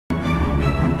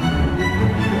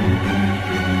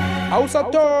Hausa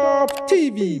Top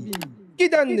TV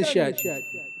gidan nishadi.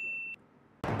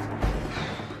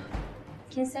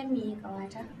 Kin san me ya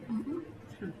kawata?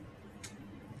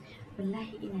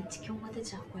 Wallahi ina cikin wata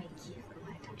cakwakiya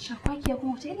kawata. Cakwakiya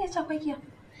kuma wace irin cakwakiya?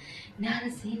 Na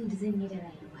rasa yadda zan yi da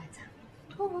rayuwata.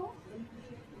 To,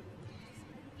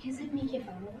 kin san me ke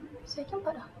faruwa? sai kin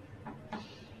faɗa.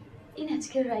 Ina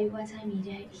cikin rayuwata mai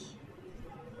daɗi.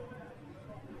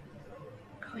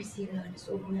 Kawai sai ga wani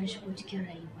tsoho ya shigo cikin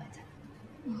rayuwata.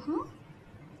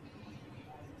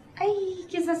 Ai,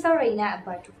 kin san saurayi na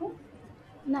Abatu ko?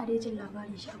 Ina dai jin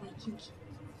labarin shi a bakinki.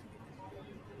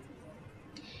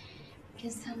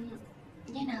 Kin san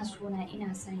yana so na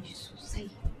ina son shi sosai.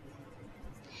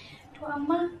 To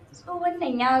amma tsohon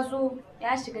nan ya zo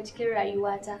ya shiga cikin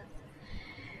rayuwata.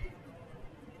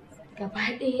 Gaba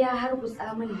ɗaya ya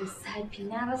hargutsa min lissafi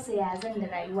na rasa ya zan da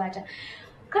rayuwata.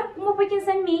 Kar kuma fa kin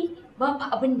san me ba fa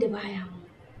abin da baya mu.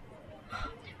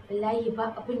 Wallahi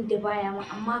ba abin da baya mu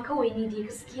amma kawai ni dai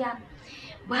gaskiya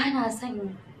ba na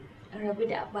son rabu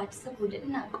da Abatu saboda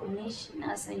ina ƙaunar shi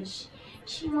ina son shi.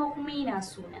 Shi ma kuma yana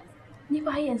so na. Ni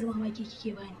fa har yanzu mamaki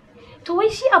kike bani. To wai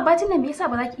shi Abatu nan me yasa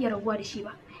ba za ki iya rabuwa da shi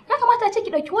ba? Ya kamata a ce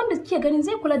ki ɗauki wanda kike ganin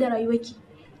zai kula da rayuwarki.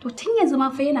 To tun yanzu ma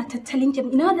fa yana tattalin ki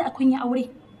ina da akwai aure.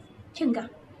 Kin ga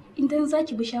idan za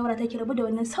ki bi shawara ta ki rabu da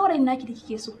wannan saurayin naki da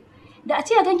kike so. Da a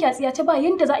ce ya ganki a tsiyace ba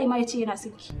yanda za a yi ma ya ce yana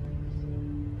son ki.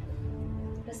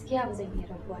 Gaskiya ba zan iya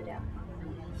rabuwa da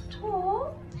Abatu. To,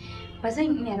 Ba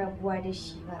zan iya rabuwa da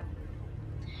shi ba.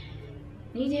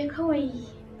 Ni dai kawai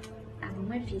abu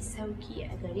mafi sauki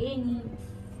a gare ni.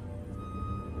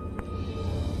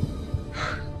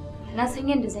 Na san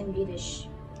yadda zan bi da shi.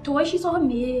 to wai shi tsohon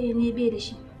me ne bai da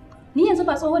shi? Ni yanzu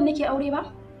ba tsohon nake aure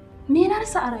ba? Me na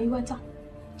rasa a rayuwata?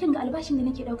 Kin ga albashin da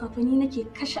nake dauka fa ni nake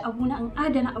kashe abuna an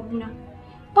adana abuna.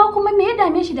 Ba kuma me ya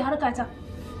dame shi da harkata?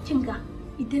 Kin ga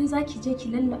idan zaki je ki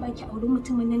lallaba ki auri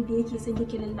mutumin nan da yake son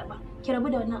ki lallaba, ki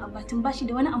rabu da wannan Abatun ba shi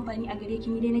da wani amfani a gare ki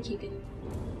ni dai nake gani.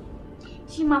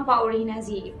 Shi ma fa aure na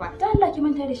zai yi fa. Ta Allah ki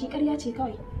manta da shi ƙarya ce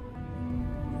kawai.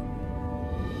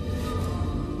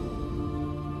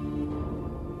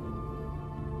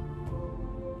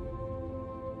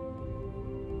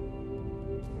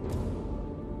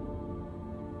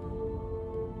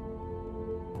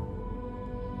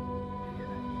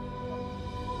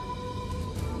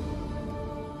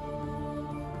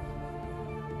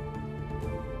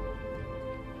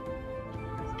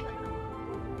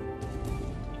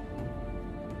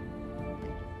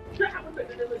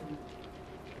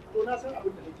 To na san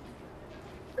abin da nake.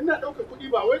 Ina ɗaukar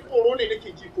kuɗi ba wai tsoro ne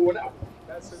nake ji ko wani abu.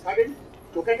 Ka gani?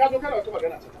 To kai ka zo kana wata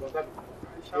magana ce ta banza.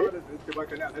 Shawarar da nake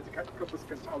baka ne Alhaji ka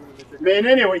fuskanci abin da nake.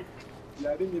 Menene wai?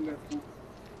 Yarinyar nan su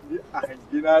ni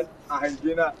a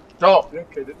hangena To. dan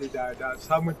kai da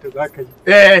samun ta zaka yi.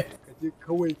 Ka je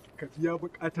kawai ka biya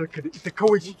buƙatar ka da ita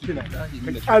kawai shikenan. Ka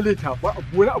kyale ta ba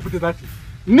abu wani abu da za ta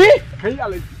yi. Ni? Kai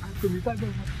Alhaji to me za ka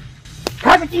yi?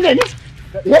 Ka saki ne ni?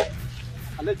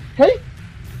 Alhaji Kai?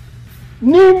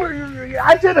 Ni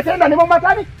an ce da kai na neman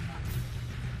mata ne?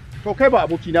 To kai ba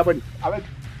abokina bane. Alhaji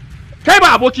Kai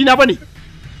ba abokina bane.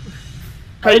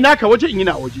 Kai naka waje in yi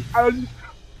na waje. Alhaji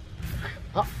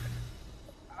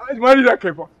mari da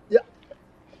kai fa.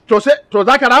 To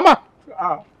za ka rama?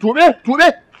 A Tube,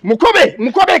 mu kobe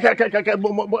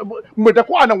mu da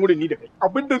ko anan wurin ni da kai.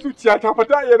 abinda zuciya ta fa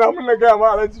ta ayyana mun na gaya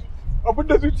ma Alhaji.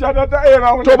 Abinda zuciya ta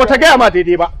ayyana mun. To bata gaya ma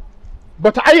daidai ba.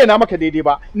 Bata ayyana maka daidai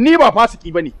ba. Ni ba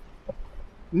fasiki bane.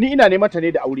 Ni ina neman ta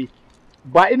ne da aure.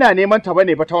 Ba ina neman ta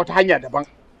bane ba ta wata hanya daban.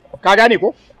 Ka gane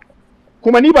ko?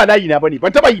 Kuma ni ba layi na bane,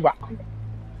 ban taba yi ba.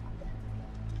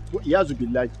 Wa iyazu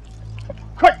billahi.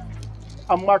 Kai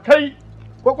amma kai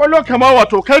kwakwallo kama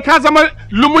wato kai ka zama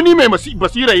lumuni mai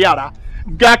basirar yara.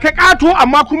 Ga ka kato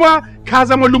amma kuma ka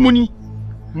zama lumuni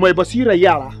mai basirar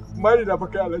yara. Mari da fa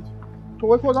kai Alhaji. To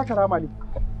wai ko za ka rama ne?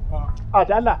 A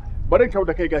da Allah bari kau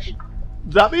da kai gashi.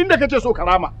 Zaɓi inda kace so ka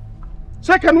rama.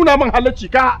 Sai ka nuna min halacci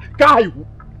ka haihu.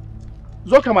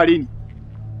 Zo ka mare ni.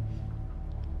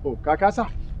 Oh, ka kasa?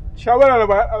 Shawara da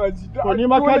bayan Alhaji. To ni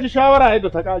ma ka ji shawara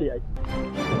yadda ta kare ai.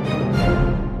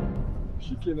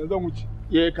 Shikenan zan wuce.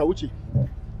 Ka wuce.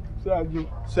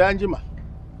 Sai an jima.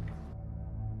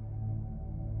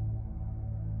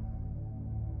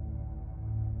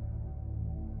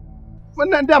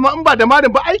 Wannan dama in ba da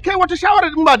marin ba ai kai wata shawara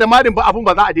in ba da marin ba abun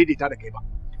ba za a daidaita da kai ba.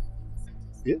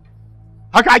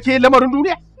 Haka ake lamarin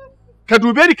duniya? Ka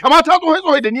dube ni kamata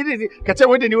tsohe da ni ne ka ce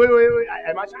wai da ni wai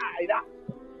ai ma sha aida.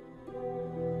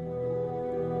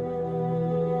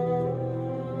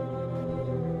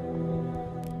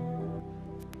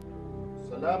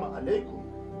 Salamu alaikum.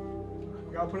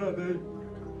 Gafara dai.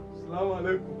 Assalamu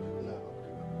alaikum.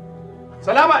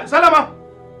 Salama.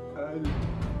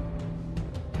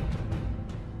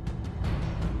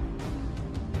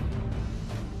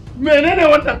 Menene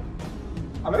wannan?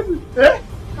 Alhaji.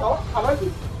 Alhaji.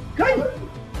 Kai.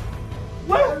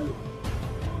 Wai.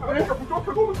 Alhaji ka fito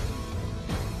ka zo.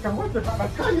 Ka wata ka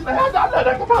Kai tsaya da Allah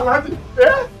da ka fa Alhaji.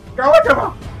 Ka wata ba.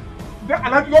 Dan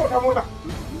Alhaji zo ka mota.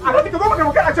 Alhaji ka zo ka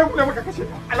muka a can kuma muka kashe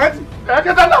ka. Alhaji.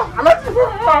 Ka dalla. Alhaji.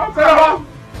 Salama.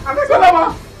 Alhaji. Salama.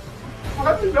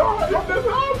 Alhaji da.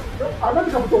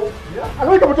 Alhaji ka fito.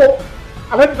 Alhaji ka fito.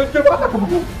 Alhaji da girma ka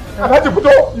fito. Alhaji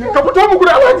fito. Ka fito mu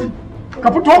gudu Alhaji. Ka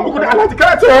fito mu gudu Alhaji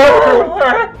kana ce.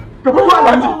 Ka fito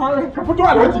Alhaji. Ka fito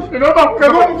Alhaji. Ina ba ka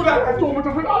zo mu gudu Alhaji. To mu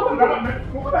tafi mu gudu Alhaji.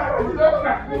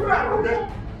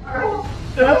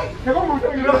 Ka zo mu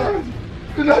gudu Alhaji.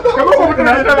 Ka zo mu gudu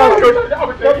Alhaji.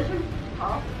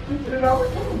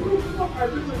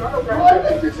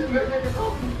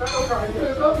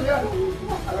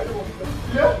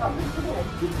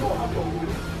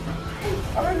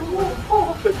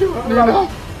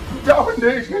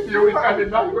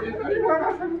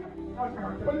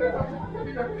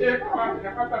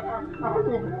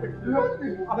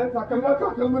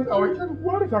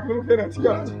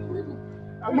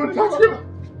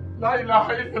 La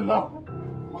ilaha illallah.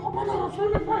 Muhammadu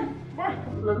Rasulullah.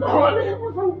 Sallallahu alaihi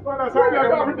wasallam. Bana sai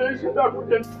ga abin da ya shaida ku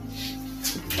ke.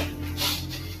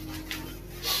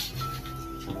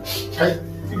 Kai.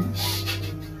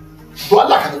 To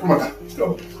Allah ka tafi mata.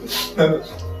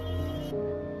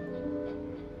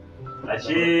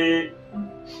 Ashe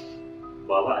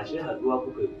baba ashe haduwa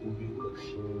kuka yi ku biyu kuka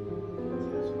kashe.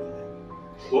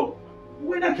 Ko?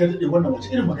 Wai na ka dade wannan wace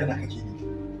irin magana kake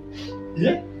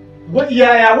yi?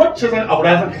 Yaya wacce zan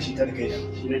aura zan kashe ta da kai da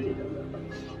Shi nake da.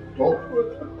 to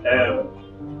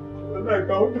Allah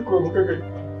ka wuce ko muka gani.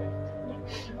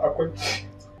 Akwai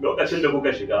Lokacin da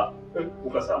kuka shiga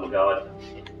kuka samu gawarta.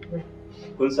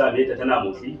 Kun same ta tana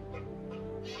motsi?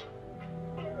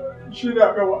 shi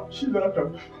da gaba, shi da ta.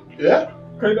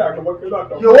 Kai da gaba, kai da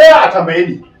ta. yawa a tambaye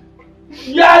ni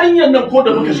yarinyar nan ko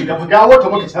da muka shiga fa gawar ta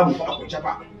muka samu fa a kwance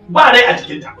fa ba rai a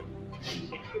jikinta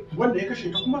wanda ya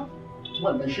kashe ta kuma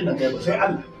wannan shi na kai ba sai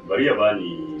Allah Bari ya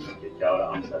bani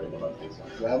kyakkyawar amsa daga bakinsa.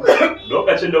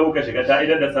 Lokacin da kuka shiga ta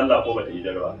idar da sallah ko bata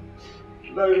idar ba?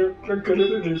 Ranka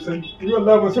ne san. Ni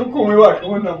wallahi ba san komai ba kan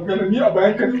wannan magana ni a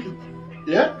bayan ka nake.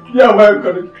 ya Ya bayan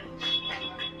ka nake.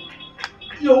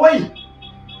 wai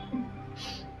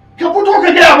ka fito ka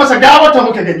gaya masa gawar ta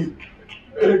muka gani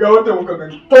Ga wata muka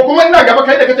gani. to kuma ina gaba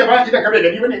kai da kace ba idan ka bai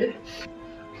gani bane ne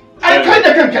ai kai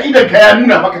da kanka idan ka ya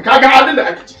nuna maka kaga halin da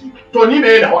ake ciki to ni me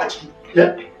yana wa a ciki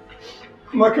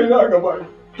Ma kai na gaba.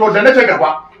 to da nace gaba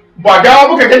ba gawa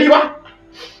muka gani ba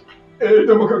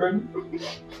Da muka gani.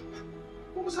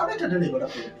 kuma same ta da ne ba da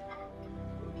kai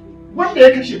wanda ya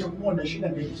kashe ta kuma wannan shi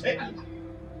nan ne sai Allah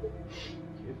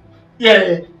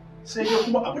sai dai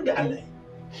kuma abin da Allah ya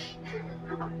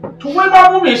to wai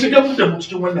ba mu me shiga da mu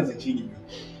cikin wannan zance ne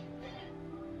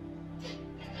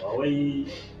Ba wai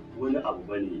wani abu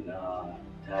bane na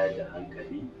tayar da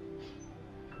hankali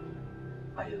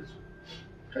a yanzu.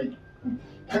 kai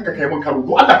kanka kai mun karo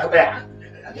ko Allah ka tsaya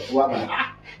a da uwa ba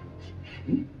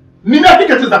ni na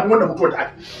fika ta zafin wannan mutuwar da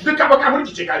aka duk ka baka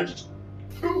mulki ce ka rikici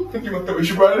Kake ban taba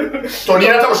shi ba. to ni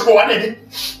na taba shigowa ne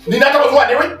ni na taba zuwa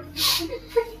ne wai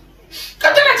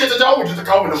kaddara ce ta jawo mutum ta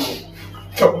kawo mu nan mu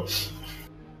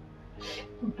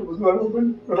To zuwa nan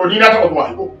bane. to ni na taba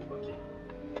zuwa ko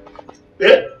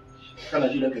kana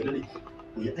ji da kai dade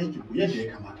ku yi aiki ku yadda ya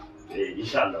kamata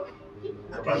Insha Allah.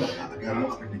 ba da ka gano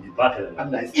abin da ke Ba ta da.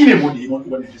 Allah ya tsine mu da yi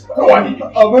wannan kisa kowa ne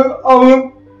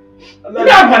Abin.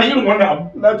 ina amfani irin wannan abu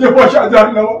Na jefa shi a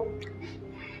jahannama.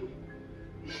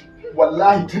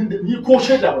 wallahi tunda ni ko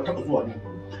shaida ba taɓa zuwa nan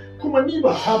kuma ni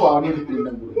ba sabawa ne da irin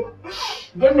nan gurin ba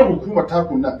wannan hukumar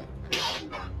takun nan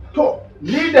to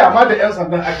ni da ma da yan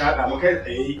sandan aka haɗa mu kai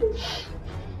tsaye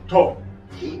to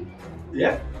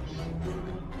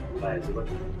Ba yanzu ba.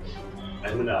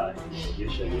 Ai muna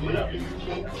girshe ne muna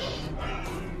bincike.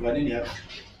 wani ne haka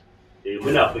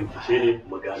Muna bincike ne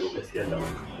mu gano gaskiyar da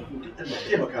Allah ya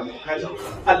taimaka muku kaji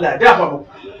Allah ya dafa muku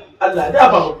Allah ya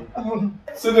dafa muku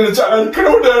Sai da na ci an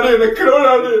krauna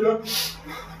na.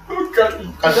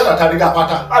 kaddara ta riga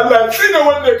fata Allah ya tsine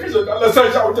wanda ya kashe ta. Allah sa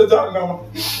shi a wuta jahannama.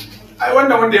 ai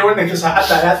wannan wanda ya wannan kisa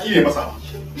Allah ya tsine masa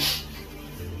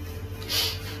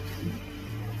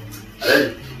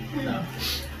Alhaji.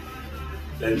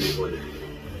 Dan ne ko da.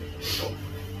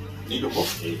 ni da ko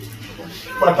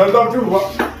Ba ta zafi ba.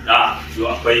 Yo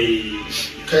akwai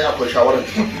kai akwai shawarar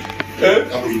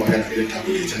akwai magana idan ta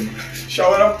bude can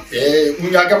Shawara.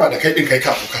 mun ya gama da kai din kai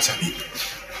kafin ka sami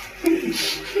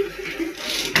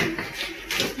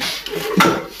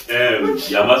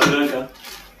ya masu nanka?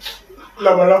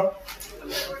 Labaran.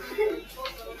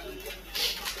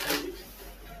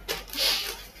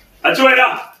 A ci waina!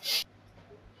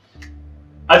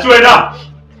 A ci waina!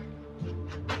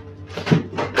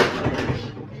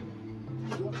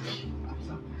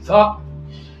 Sa.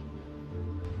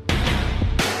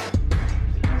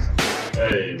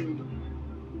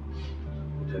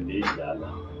 Tambaye shi da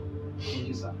Allah.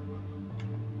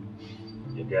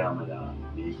 Ya gaya mana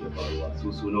me yake faruwa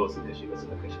su nawa suka shiga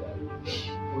suka kashe yaro.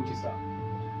 Oke sa.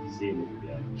 Sai mu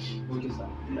biya. Oke sa.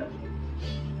 Ina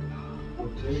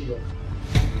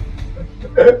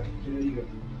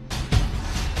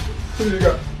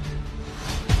Riga.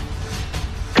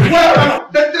 Wala!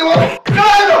 Daddewa!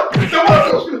 Kano! Jama'a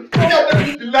da su! Ya da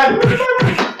billahi!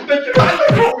 Da ke da Allah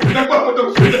ko da ba da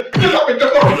su! Ya da ba da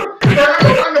ba! Da ga da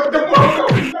Allah da ba!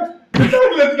 Billahi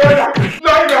la ilaha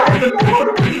la ilaha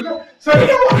illallah! Sai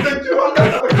da wannan ce Allah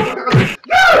da ba!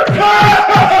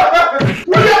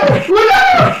 Wala! Wala!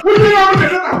 Wala ma da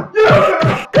na! Ya!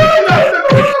 La ilaha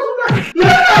illallah! La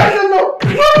ilaha illallah!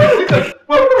 La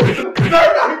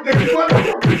ilaha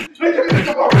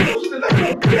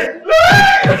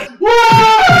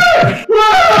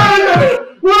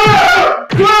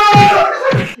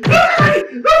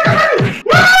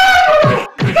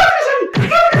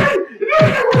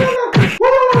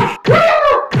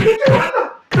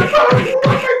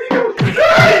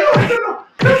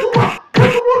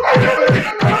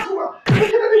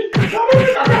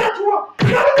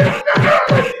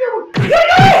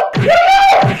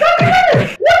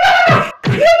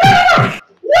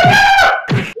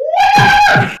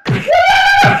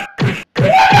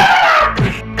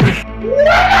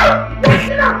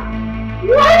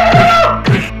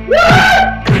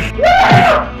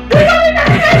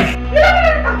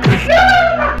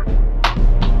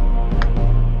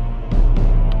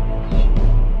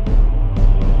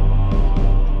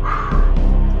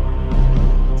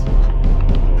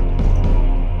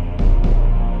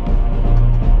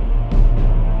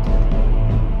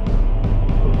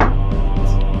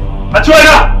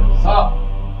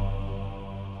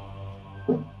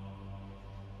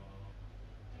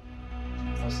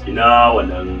ina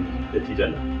wannan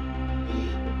dattijan nan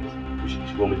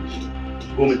shigo mu shi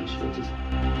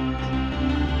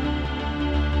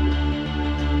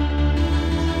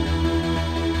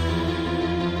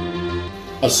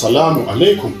Assalamu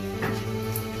alaikum.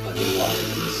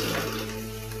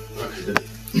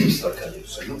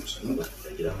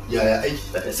 Yaya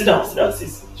aiki? Sit down,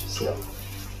 sis.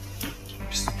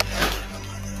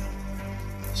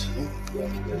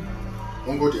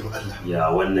 Mun gode wa Allah. Ya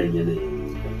wannan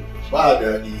yanayin ba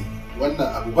daɗi, wannan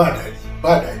abu ba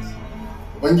daɗi.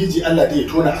 Ubangiji Allah dai ya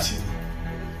tona asiri.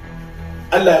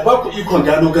 Allah ya ba ku ikon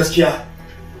gano gaskiya.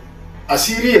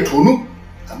 Asiri ya tonu,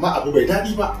 amma abu bai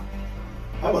daɗi ba.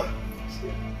 Haba.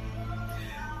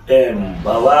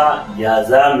 Baba ya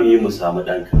za mu yi mu samu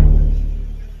ɗanka?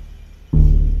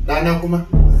 Ɗana kuma?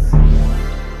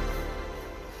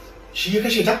 Shi ya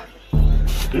kashe ta?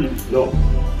 No,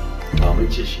 ba mun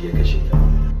ce shi ya kashe ta.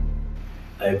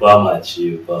 Ai ba ma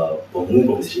ce ba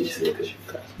mu ce shi ya kashe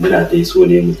ta. Muna dai so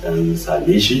ne mu ɗan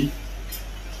same shi.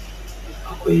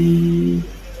 Akwai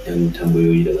ɗan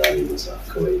tambayoyi da za mu yi masa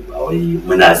kawai ba wai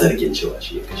muna zargin cewa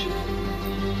shi ya kashe ta.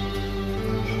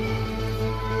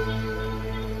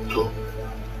 To.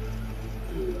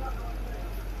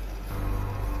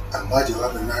 Amma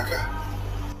jawabin naka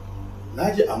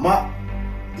naji amma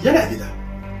yana gida.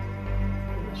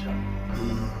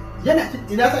 Yana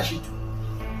ina za shi to?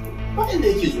 Ba inda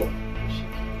yake zuwa.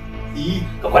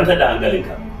 Ka kwantar da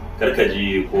hankalinka. Kar ka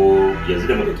ji ko yanzu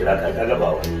da muka kira ka ga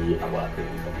ba wani abu a kai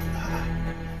ka.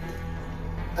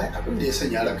 Ai abin da ya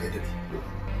sanya ranka ya dade.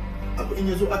 Abu in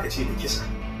yazo aka ce da kisa.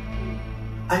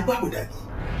 Ai babu dadi.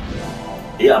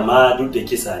 Amma duk da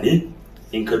kisa ne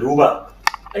in ka duba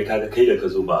ai kaga kai da ka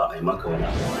zo ba ai maka wani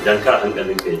abu dan kar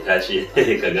hankalin ka ya tashi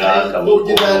ka ga kamar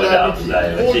ko wani abu da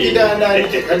ya ko gidana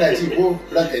nake kana ji ko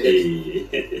ranka ya dade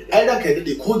ai ranka ya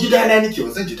dade ko gidana nake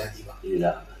ba zan ji dadi ba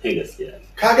gaskiya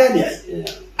ka gane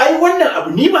ai wannan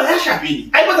abu ni ma ya shafe ni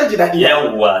ai ba zan ji dadi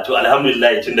yawwa to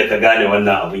alhamdulillah tunda ka gane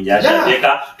wannan abun ya shafe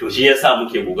ka to shi yasa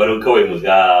muke kokarin kawai mu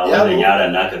ga wannan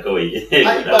yaron naka kawai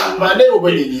ai ba ne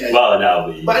ba ne ni ai ba wani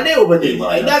abu ba ne ba ne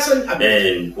ai na san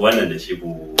abin wannan da shi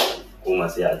kuma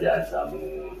sai a je an samu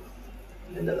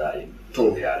yadda za a yi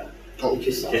to yara. To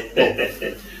ke sa.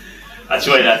 A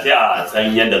ci wai na sai a san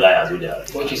yadda za a zo da yara.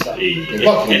 To ke sa.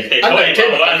 Kawai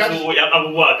ba su yan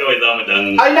abubuwa kawai za mu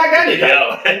dan. Ai na gane ka.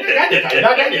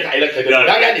 Na gane ka.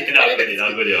 Na gane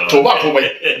ka. To ba komai.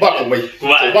 Ba komai.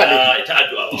 Kuma ita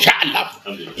addu'a. Insha Allah.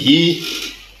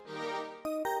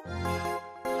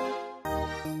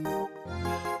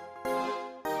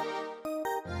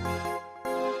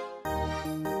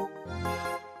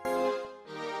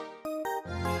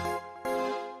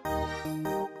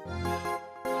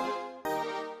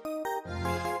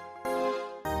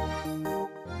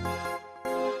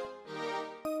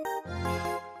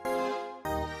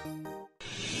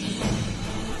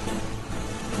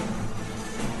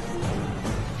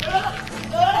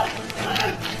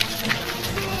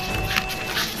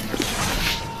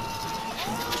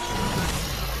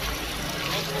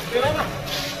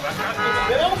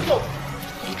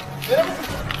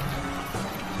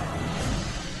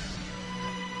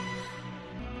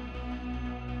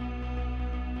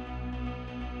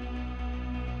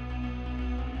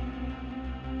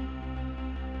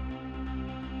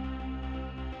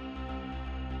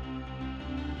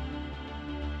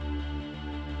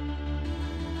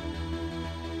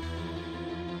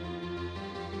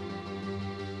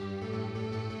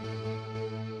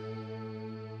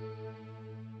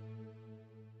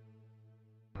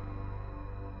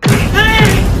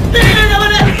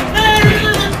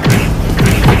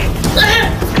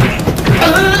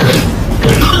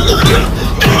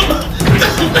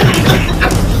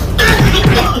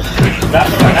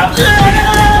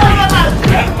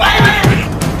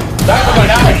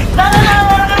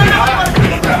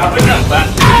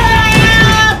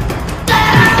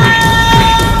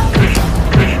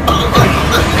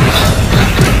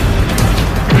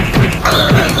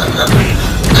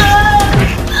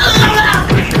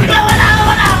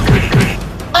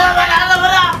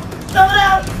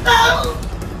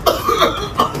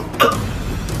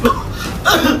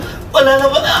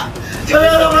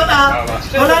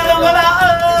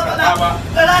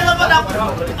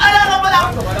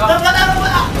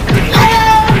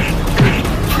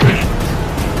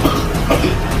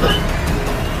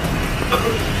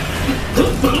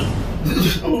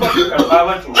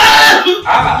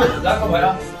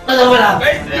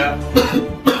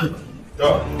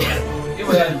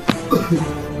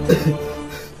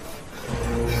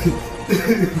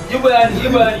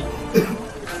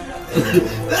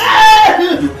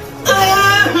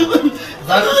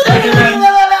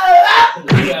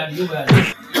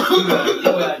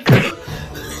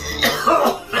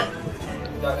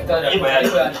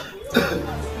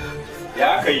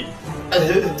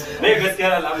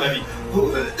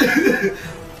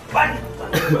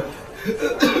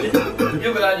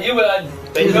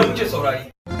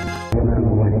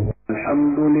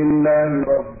 الحمد لله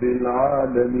رب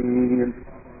العالمين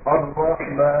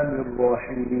الرحمن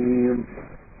الرحيم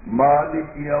مالك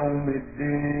يوم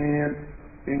الدين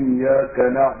إياك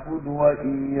نعبد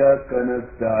وإياك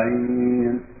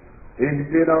نستعين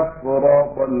اهدنا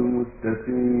الصراط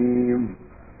المستقيم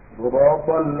صراط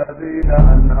الذين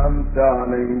أنعمت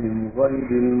عليهم غير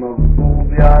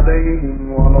المغضوب عليهم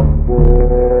ولا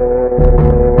الضالين.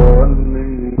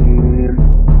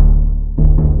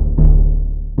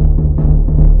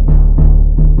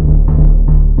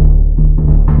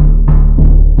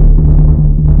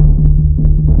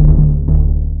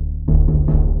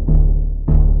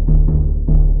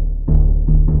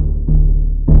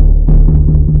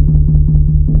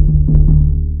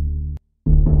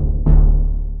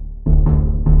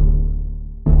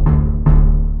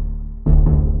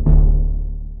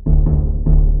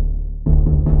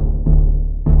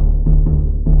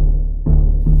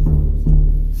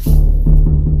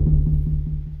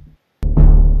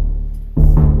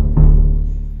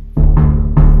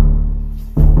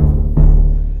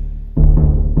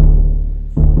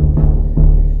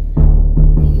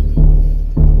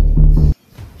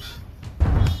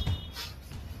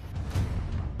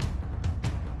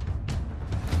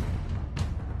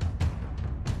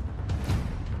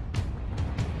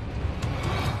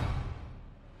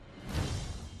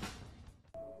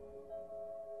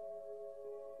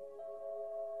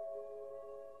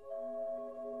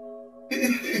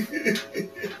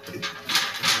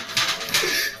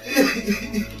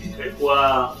 Kai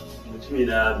kuwa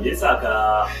mutumina me yasa ka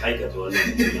aikata wannan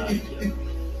mutumina aiki?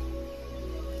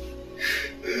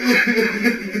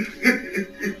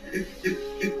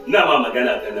 Ina ma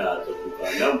magana kana ta kuka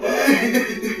nan ba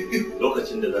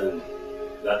lokacin da za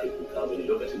ka kuka bane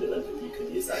lokacin da zan tafi ka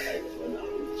me yasa ka aikata wannan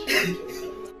abu?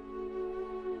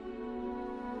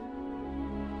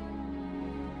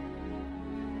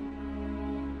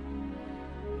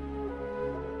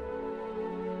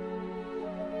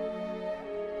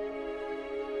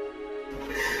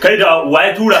 Kai da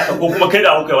waye tura ka ko kuma kai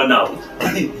da kuka wannan abu?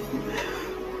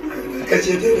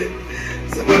 Kace dare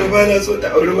saboda ba na so ta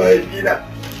aure mahaifina.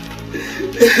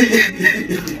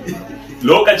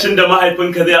 Lokacin da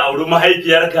mahaifinka zai auri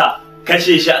mahaifiyarka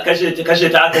kashe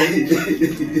ta aka yi?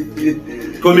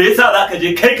 To me yasa za ka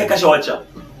je kai ka kashe waccan?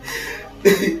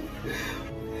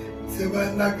 Sai ba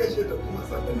na kashe da kuma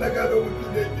sannan na gano mutum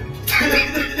da yake.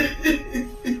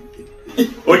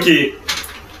 Okay.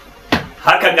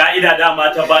 Haka ka'ida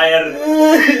dama ta bayar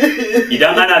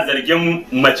idan ana zargin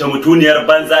mace mutuniyar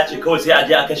banza ce kawai sai a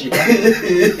je a kashe ta.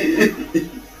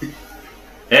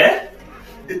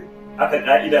 Haka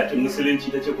ka'ida ta musulunci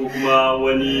ta ce ko kuma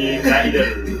wani ka'idar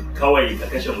kawai ka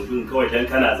kashe mutum kawai dan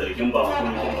kana zargin ba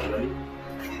mutumin banza ne?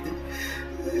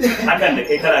 hakan da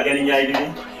kai kana ganin yayi daidai?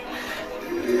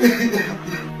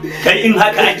 Kai in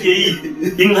haka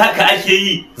ake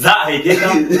yi za a haife ka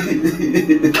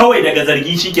kawai daga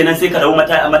zargi shikenan sai ka dau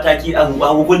mataki a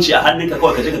hukunci a hannunka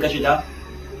kawai ka je ka kashe ta.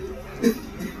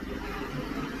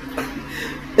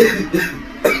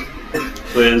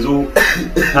 To yanzu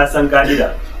ka san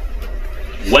ka'ida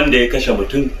wanda ya kashe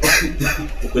mutum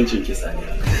hukuncin kisa ne.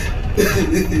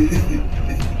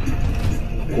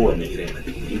 Kowanne irin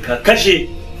in ka kashe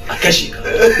a kashe ka.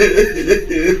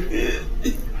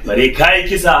 Bare kayi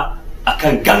kisa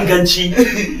akan ganganci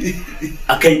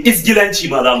akan isgilanci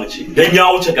ma za mu ce dan ya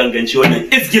wuce ganganci wannan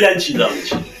isgilanci za mu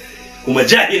ce kuma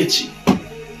jahilci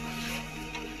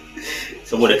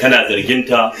saboda kana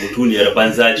zarginta mutuniyar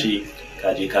banza ce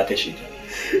ka je ka kashe ta.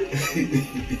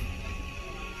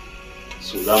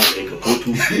 So za mu kai ka kotu.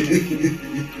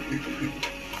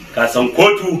 Ka san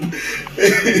kotu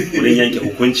wurin yanke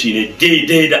hukunci ne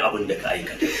daidai da abin da ka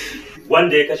aikata.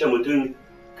 Wanda ya kashe mutum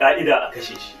ka'ida a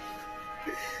kashe shi.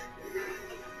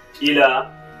 Kila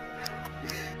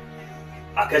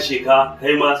a kashe ka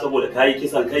kai ma saboda ka yi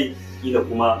kisan kai, kila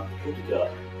kuma kotu ta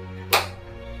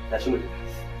tashi mutum.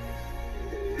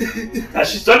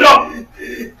 Tashi, stand up!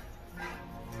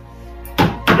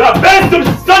 You are best to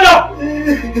stand up!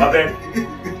 My friend.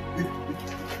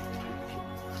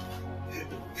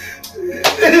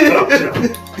 Sit up.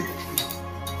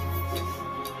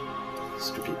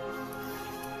 Stupid.